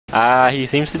He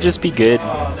seems to just be good.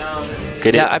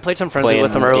 Yeah, I played some Frenzy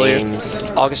with him earlier. Games.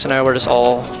 August and I were just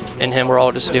all, and him, we're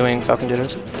all just doing Falcon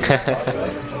Dittos.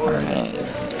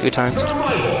 Alright. Good times.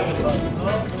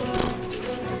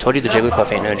 Told you the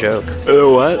Jigglypuff ain't no joke.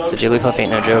 What? The Jigglypuff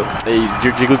ain't no joke. Hey,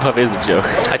 your Jigglypuff is a joke.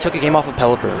 I took a game off of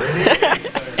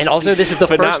Pelipper. And also, this is the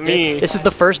first day. This is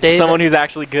the first day. Someone who's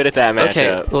actually good at that matchup.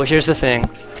 Okay, well, here's the thing.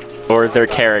 Or their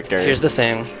character. Here's the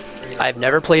thing. I've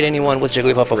never played anyone with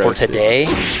Jigglypuff before today.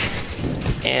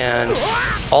 And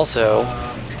also,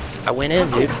 I went in,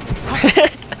 dude.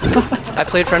 I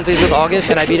played Frenzies with August,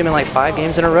 and I beat him in like 5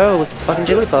 games in a row with the fucking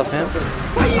Jigglypuff, man.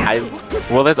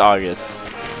 Well, that's August.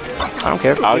 I don't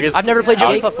care. August, I've never played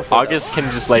Jigglypuff before. August can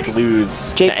just like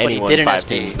lose Jake, to anyone. did in 5 SD.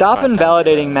 games. Stop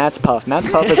invalidating Matt's Puff. Matt's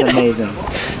Puff is amazing.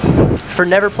 For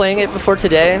never playing it before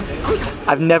today,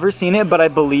 I've never seen it, but I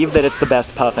believe that it's the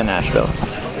best Puff in Asheville.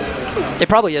 it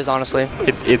probably is, honestly.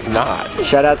 It's not.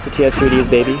 Shout out to TS3Ds,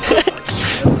 baby.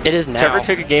 It is now. Trevor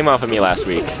took a game off of me last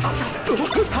week.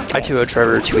 I 2-0'd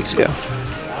Trevor 2 weeks ago.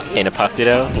 In a Puff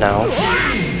Ditto? No.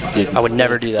 I would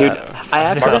never do that. Dude, I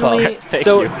accidentally... Thank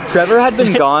So, you. Trevor had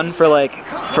been gone for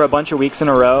a bunch of weeks in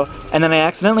a row, and then I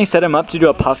accidentally set him up to do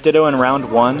a Puff Ditto in round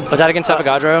 1. Was that against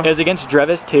Avogadro? It was against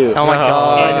Drevis too. Oh my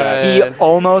god. And he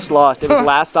almost lost. It was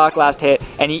last stock, last hit,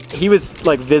 and he was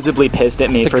like visibly pissed at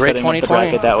me The for great setting up the 2020.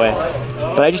 bracket that way.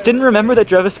 But I just didn't remember that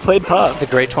Drevis played Puff. The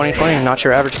great 2020, not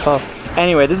your average Puff.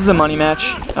 Anyway, this is a money match.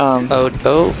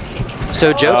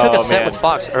 So Joe took a set man. with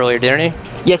Fox earlier, didn't he?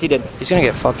 Yes, he did. He's gonna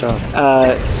get fucked up.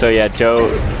 So yeah, Joe,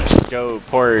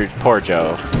 poor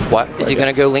Joe. What? Is he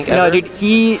gonna go Link No, ever? dude,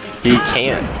 he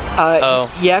can't.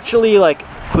 he actually like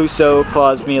Cluso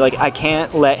claused me like I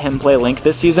can't let him play Link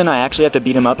this season. I actually have to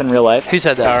beat him up in real life. Who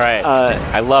said that? All right.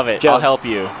 I love it. Joe. I'll help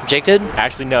you. Jake did?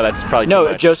 Actually, no, that's probably too No,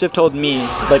 much. Joseph told me,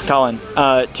 like Colin,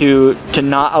 to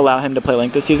not allow him to play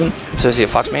Link this season. So is he a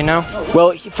Fox main now?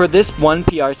 Well, for this one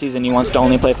PR season, he wants to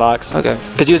only play Fox. Okay.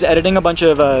 Because he was editing a bunch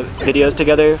of videos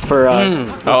together for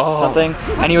something,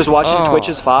 and he was watching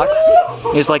Twitch's Fox.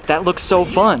 He was like, "That looks so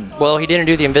fun." Well, he didn't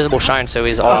do the invisible shine, so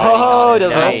he's already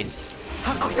doesn't Nice.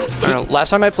 I don't know,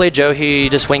 last time I played Joe, he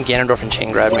just went Ganondorf and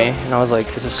chain grabbed me, and I was like,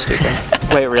 this is stupid.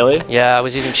 Wait, really? Yeah, I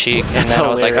was using cheek, and then I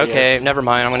was like, okay, hilarious. never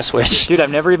mind, I'm gonna switch. Dude,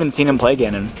 I've never even seen him play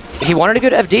Ganon. He wanted to go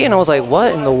to FD, and I was like,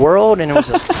 what in the world? And it was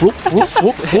just whoop, whoop,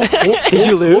 whoop, whoop, whoop. Did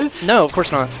you lose? No, of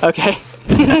course not. Okay.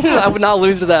 I would not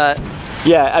lose to that.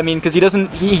 Yeah, I mean, because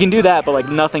he can do that, but like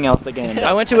nothing else that Ganon does.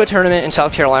 I went to a tournament in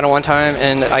South Carolina one time,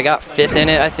 and I got 5th in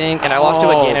it, I think, and I lost to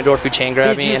a Ganondorf who chain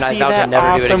grabbed Did me, you and I see vowed to that never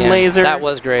do it awesome again. laser? That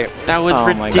was great. That was Oh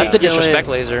my God. ridiculous. That's the disrespect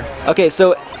laser. Okay,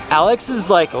 so Alex is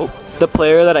like the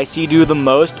player that I see do the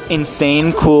most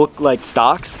insane cool like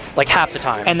stocks, Like half the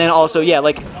time. and then also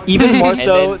like even more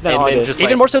so than and then August. just,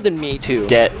 even like, more so than me, too.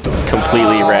 Get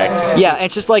completely wrecked. Yeah,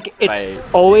 it's just like it's Right.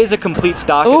 always a complete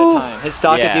stock at a time. His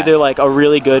stock is Yeah. either like a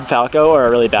really good Falco or a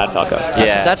really bad Falco.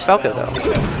 Yeah. That's Falco, though.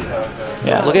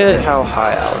 Yeah. Look at how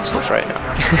high Alex looks right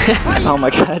now. Oh my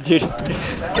god, dude.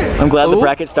 I'm glad the Ooh.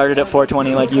 bracket started at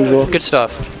 420 like usual. Good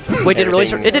stuff. Wait, did it really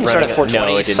start? It didn't start at 420.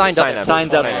 No, He it didn't. signed up. Sign up.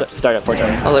 Signs up Sign up. start at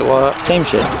 420. I was like, what? Same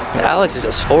shit. Alex is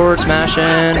just forward smashing.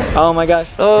 Oh my gosh.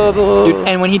 Oh, Dude,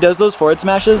 and when he does those forward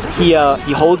smashes, he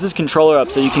holds his controller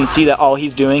up so you can see that all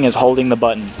he's doing is holding the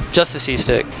button. just the C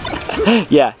stick.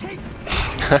 Yeah,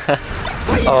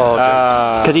 Oh,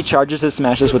 because he charges his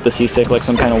smashes with the C stick like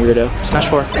some kind of weirdo. smash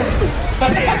 4.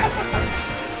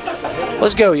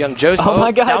 Let's go, young Joe's. Oh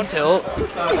my God. Down tilt.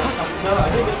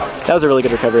 That was a really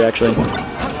good recovery actually.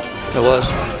 It was.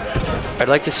 I'd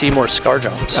like to see more scar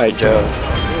jumps. All right, Joe.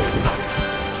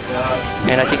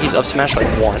 And I think he's up smashed like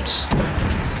once.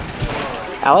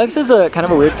 Alex is a kind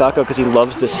of a weird Falco because he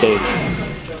loves this stage.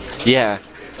 Yeah.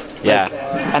 Yeah.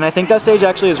 And I think that stage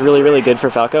actually is really, really good for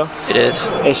Falco. It is.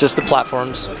 It's just The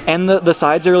platforms. and the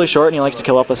sides are really short, and he likes to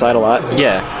kill off the side a lot.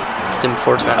 Yeah. Them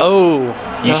forward smash. Oh.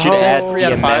 You should add 3 the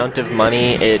out of 5. amount of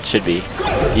money. It should be.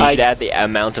 You should add the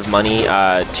amount of money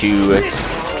to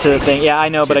To the thing, yeah, I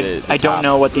know, but the I don't top.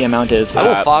 know what the amount is. I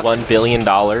will Fox. $1 billion.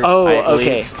 Oh, I believe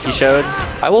okay. He showed.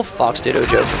 I will Fox Ditto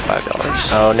Joe for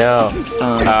 $5. Oh no.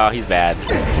 Oh, he's bad.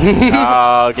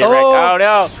 Oh, get wrecked. Oh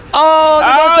no.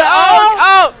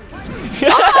 Oh,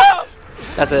 Oh,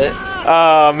 That's it.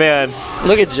 oh man.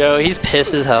 Look at Joe. He's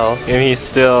pissed as hell. And he's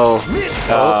still.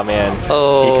 Oh man.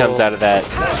 Oh. He comes out of that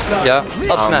Yeah.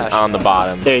 Up smash. on the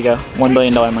bottom. There you go, $1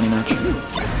 billion money match.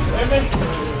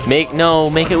 Make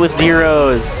it with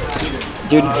zeros.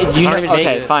 Dude, you know, don't even see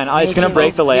okay, it. fine. It's gonna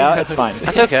break the layout. It's fine.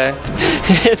 That's okay.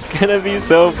 It's gonna be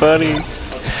so funny.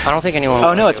 I don't think anyone.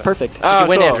 Oh no, it's perfect. Did you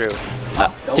win, cool. Andrew?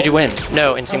 Did you win?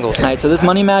 No, in singles. All right, so this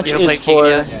money match You haven't is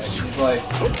played King for.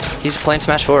 yet? He's playing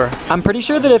Smash 4. I'm pretty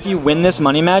sure that if you win this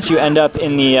money match, you end up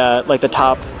in the like the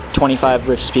top 25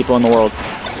 richest people in the world.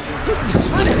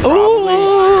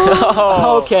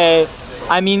 Oh. Okay.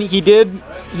 I mean, he did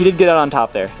get out on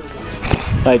top there.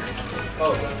 Like,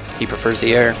 He prefers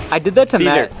the air. I did that to Caesar.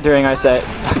 Matt during our set.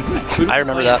 I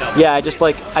remember that. Yeah, I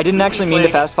didn't actually mean to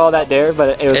fast follow that dare,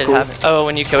 but it was cool. Happened. Oh,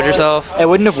 when you killed yourself? It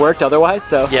wouldn't have worked otherwise,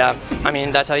 so. Yeah. I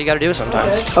mean, that's how you got to do it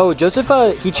sometimes. Oh, Joseph,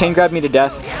 he chain grabbed me to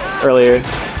death earlier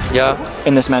Yeah.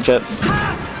 in this matchup.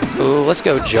 Ooh, let's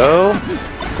go, Joe.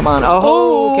 Come on.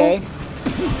 Oh, okay.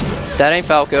 That ain't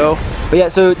Falco. But yeah,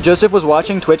 so Joseph was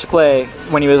watching Twitch play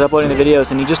when he was uploading the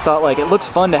videos, and he just thought, like, it looks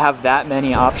fun to have that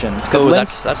many options. Because Oh,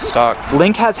 that's stock.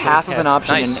 Link has half of an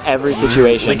option Nice. in every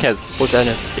situation. Link has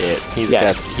shit.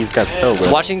 He's got so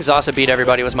little. Watching Zasa beat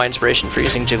everybody was my inspiration for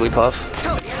using Jigglypuff.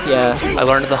 Yeah. I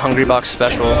learned the Hungry Box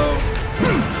special.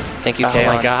 Thank you, Oh Kaon.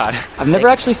 my god. I've never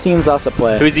actually seen Zasa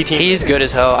play. Who's he team? He's good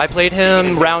as hell. I played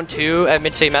him round 2 at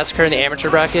Mid-State Massacre in the amateur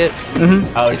bracket.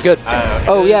 Oh, He's good.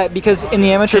 Oh, yeah, because in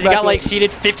the amateur Because he got bracket, like seated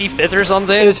 55th or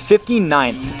something. it was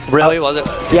 59th. Really? Was it?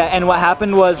 Yeah, and what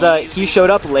happened was he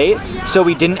showed up late, so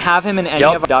we didn't have him in any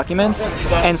Yup. of our documents.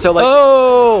 And so, like...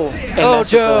 Oh! it Oh, messed us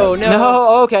Joe, up. no.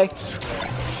 Oh, okay.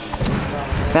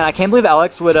 Man, I can't believe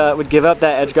Alex would give up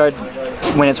that edge guard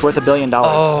when it's worth $1 billion.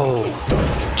 Oh.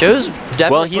 Joe's definitely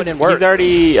well, putting he's in work.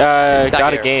 already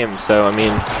got a here. game, so I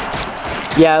mean,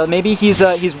 Yeah, maybe he's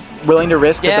willing to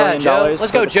risk $1 billion. Joe.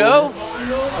 Let's go, for the Joe.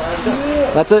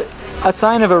 coolness. That's a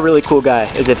sign of a really cool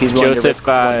guy, is if he's willing to risk Joseph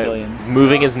 $1 billion.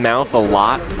 moving his mouth a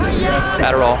lot.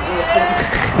 Adderall.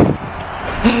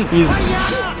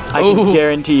 I can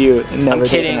guarantee you never I'm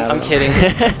kidding. taking I'm out.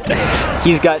 kidding.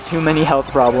 He's got too many health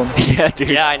problems. Yeah, dude.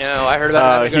 Yeah, I know. I heard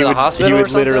about him having to go to the hospital he or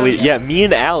would something. literally. Yeah, me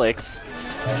and Alex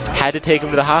had to take him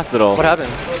to the hospital. What happened?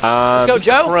 Let's go,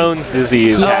 Joe. Crohn's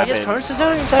disease He happened. has Crohn's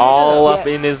disease? All Yeah. up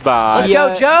in his body.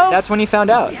 Let's go, Joe. That's when he found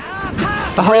out.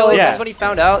 Really? yeah. That's what he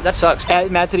found out? That sucks.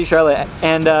 At Mad City Charlotte,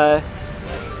 and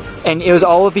it was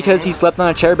all because he slept on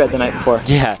a chair bed the night before.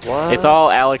 Yeah, What? it's all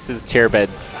Alex's chairbed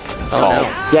fault. no.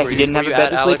 Yeah, Were he you- didn't were have a you bed at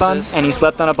to sleep on, Alex's? and he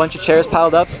slept on a bunch of chairs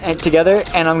piled up and together.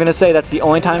 And I'm gonna say that's the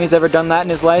only time he's ever done that in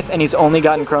his life, and he's only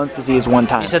gotten Crohn's disease one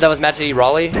time. You said that was Mad City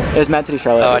Raleigh? It was Mad City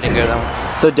Charlotte. Oh, I didn't go to that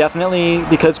one. So definitely,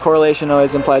 because correlation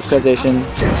always implies causation,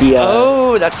 he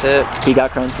Oh, that's it. he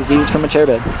got Crohn's disease from a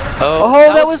chairbed. Oh,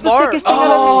 that was the smart. sickest thing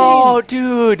Oh,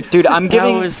 dude. Dude, I'm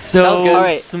giving. That was so That was good. All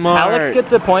right, smart. Alex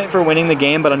gets a point for winning the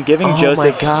game, but I'm giving Oh my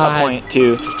Joseph a God. point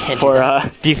too Can't do for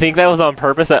that. Do you think that was on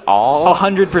purpose at all?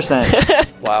 100%.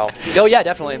 Wow. Oh, yeah,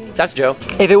 definitely. That's Joe.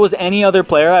 If it was any other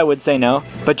player, I would say no.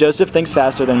 But Joseph thinks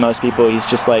faster than most people. He's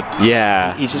just like,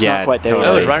 Yeah. He's just yeah, not quite there yet. Oh,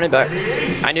 Totally. he's running back.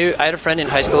 I had a friend in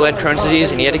high school who had Crohn's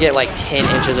disease, and he had to get like 10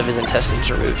 inches of his intestines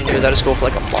removed, and he was out of school for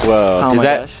like a month. Whoa. Oh does my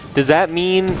that gosh. does that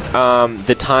mean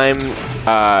the time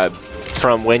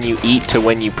from when you eat to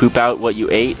when you poop out what you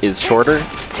ate is shorter?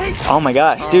 oh my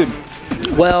gosh, dude.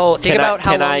 Well, think about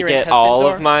how can long I your get intestines all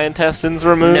are. of my intestines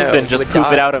removed No, and you just would poop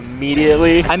die. it out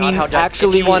immediately? I mean, Not how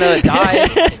actually, if you want to die.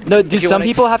 no. Do you some wanna-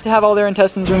 people have to have all their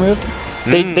intestines removed?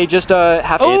 They just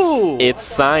have to. Oh! It's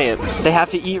science. They have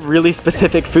to eat really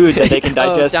specific food that they can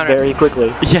digest down here. very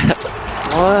quickly. Yeah.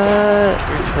 What?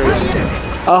 You're crazy.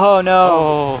 Oh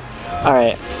no! Oh. All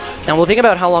right, And we'll think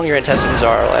about how long your intestines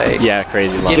are. Like, Yeah,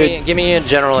 crazy long. give me a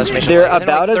general estimation. they're Like, isn't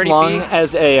it about like as 30 long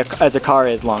feet? as a car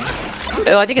is long.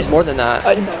 Oh, I think it's more than that.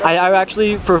 I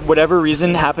actually, for whatever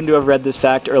reason, happened to have read this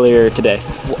fact earlier today.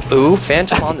 Ooh,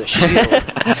 Phantom on the shield.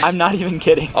 I'm not even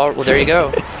kidding. Oh, well, there you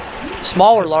go.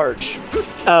 Small or large?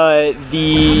 I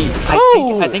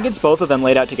think it's both of them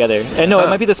laid out together. No, it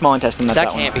might be the small intestine. That's That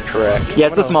that can't one. be correct. Yeah,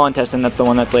 it's the small intestine. That's the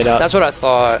one that's laid out. That's what I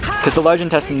thought. Because the large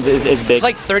intestine is big. It's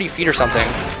like 30 feet or something.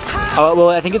 Oh, well,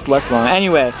 I think it's less long.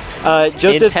 Anyway,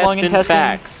 Joseph's long Intestine intestine.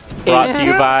 facts brought to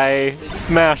you by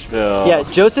SmAsheville. Yeah,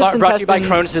 Joseph's Brought to you by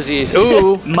intestines Crohn's disease.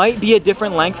 Ooh. might be a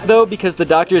different length though, because the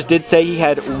doctors did say he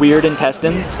had weird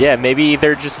intestines. Yeah, maybe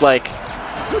they're just like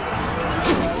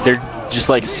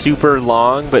super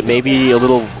long, but maybe a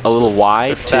little wide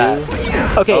too.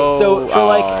 fat. Okay, so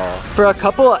Oh, for a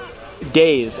couple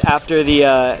days after the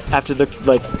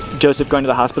Joseph going to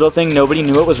the hospital thing, nobody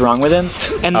knew what was wrong with him,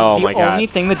 and Oh the my God. only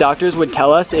thing the doctors would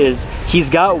tell us is he's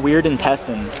got weird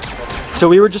intestines. So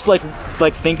we were just like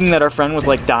thinking that our friend was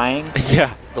like dying.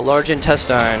 Yeah. The large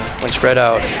intestine, when spread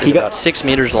out, is You got- about 6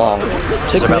 meters long.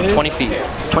 6 It's about meters? 20 feet.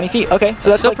 20 feet. Okay, so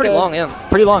that's Still like pretty long, yeah.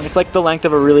 Pretty long. It's like the length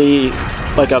of a really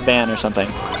like a van or something.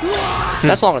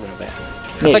 That's longer than a van.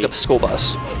 It's Maybe. like a school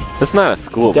bus. That's not a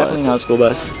school Definitely bus. not a school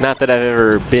bus. Not that I've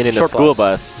ever been in a Short school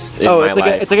bus. bus in Oh, my it's like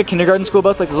life. it's like a kindergarten school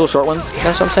bus, like those little short ones.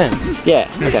 That's what I'm saying. Yeah.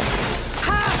 Okay.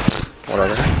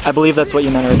 Whatever. I believe that's what you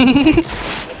meant. Originally.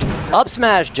 Up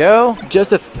smash, Joe.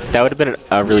 Joseph. That would have been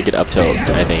a really good up tilt,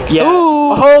 I think. Yeah.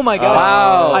 Ooh. Oh my gosh.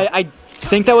 Wow. I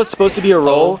think that was supposed to be a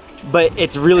roll, but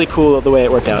it's really cool the way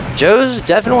it worked out. Joe's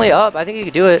definitely up. I think he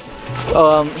could do it.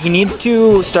 He needs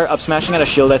to start up smashing out of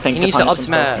shield, I think. He needs to punish up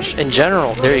some stuff. smash in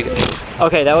general. There you go.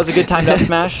 Okay, that was a good time to up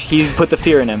smash. He put the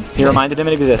fear in him. He reminded him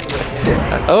it exists.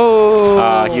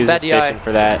 Oh, He was bad just fishing DI.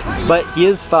 for that. But he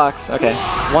is Fox. Okay.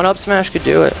 One up smash could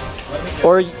do it.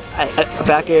 Or a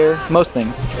back air, most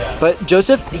things. But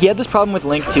Joseph, he had this problem with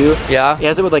Link too. Yeah. He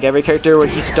has it with like every character where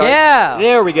he starts. Yeah.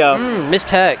 There we go. Miss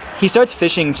Tech. He starts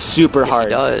fishing super Yes, hard. he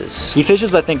does. He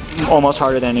fishes, I think, almost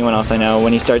harder than anyone else I know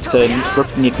when he starts to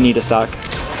need a stock.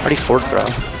 Already forward throw.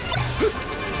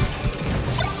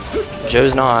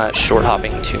 Joe's not short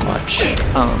hopping too much.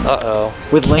 Uh-oh.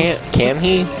 With Link, Can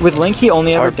he? with Link, he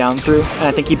only ever hard. down threw, and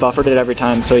I think he buffered it every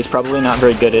time. So he's probably not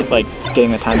very good at like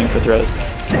getting the timing for throws.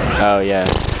 Oh, yeah.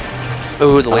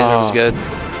 Ooh, the laser was Oh. good.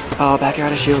 Oh, back air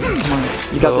out of shield. Come on,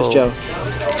 you got this, Oh. Joe.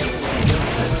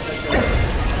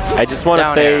 I just want to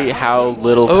Down say air. how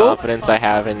little Oh. confidence I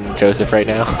have in Joseph right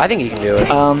now. I think he can do it.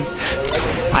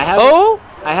 I have. Oh!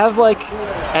 I have like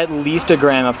at least a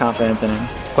gram of confidence in him.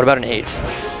 What about an 8th?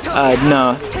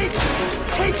 No.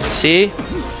 See?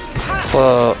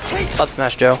 Whoa. Up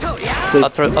smash, Joe. Please.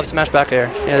 Up smash back air.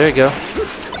 Yeah, there you go.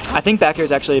 I think back air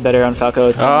is actually better on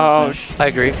Falco than Oh, Smash I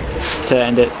agree. to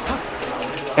end it.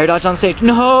 Air dodge on stage.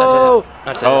 No!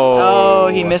 That's it. Oh,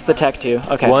 he missed the tech too.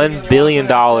 Okay. $1 billion.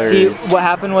 See, what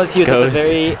happened was he was at the Goes.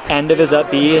 very end of his up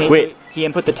B, and Wait. he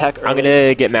input the tech early. I'm going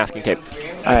to get masking tape.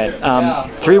 All right.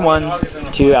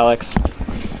 3-1 to Alex.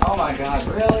 Oh my god,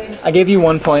 really? I gave you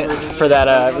 1 point for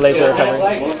that laser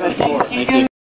recovery.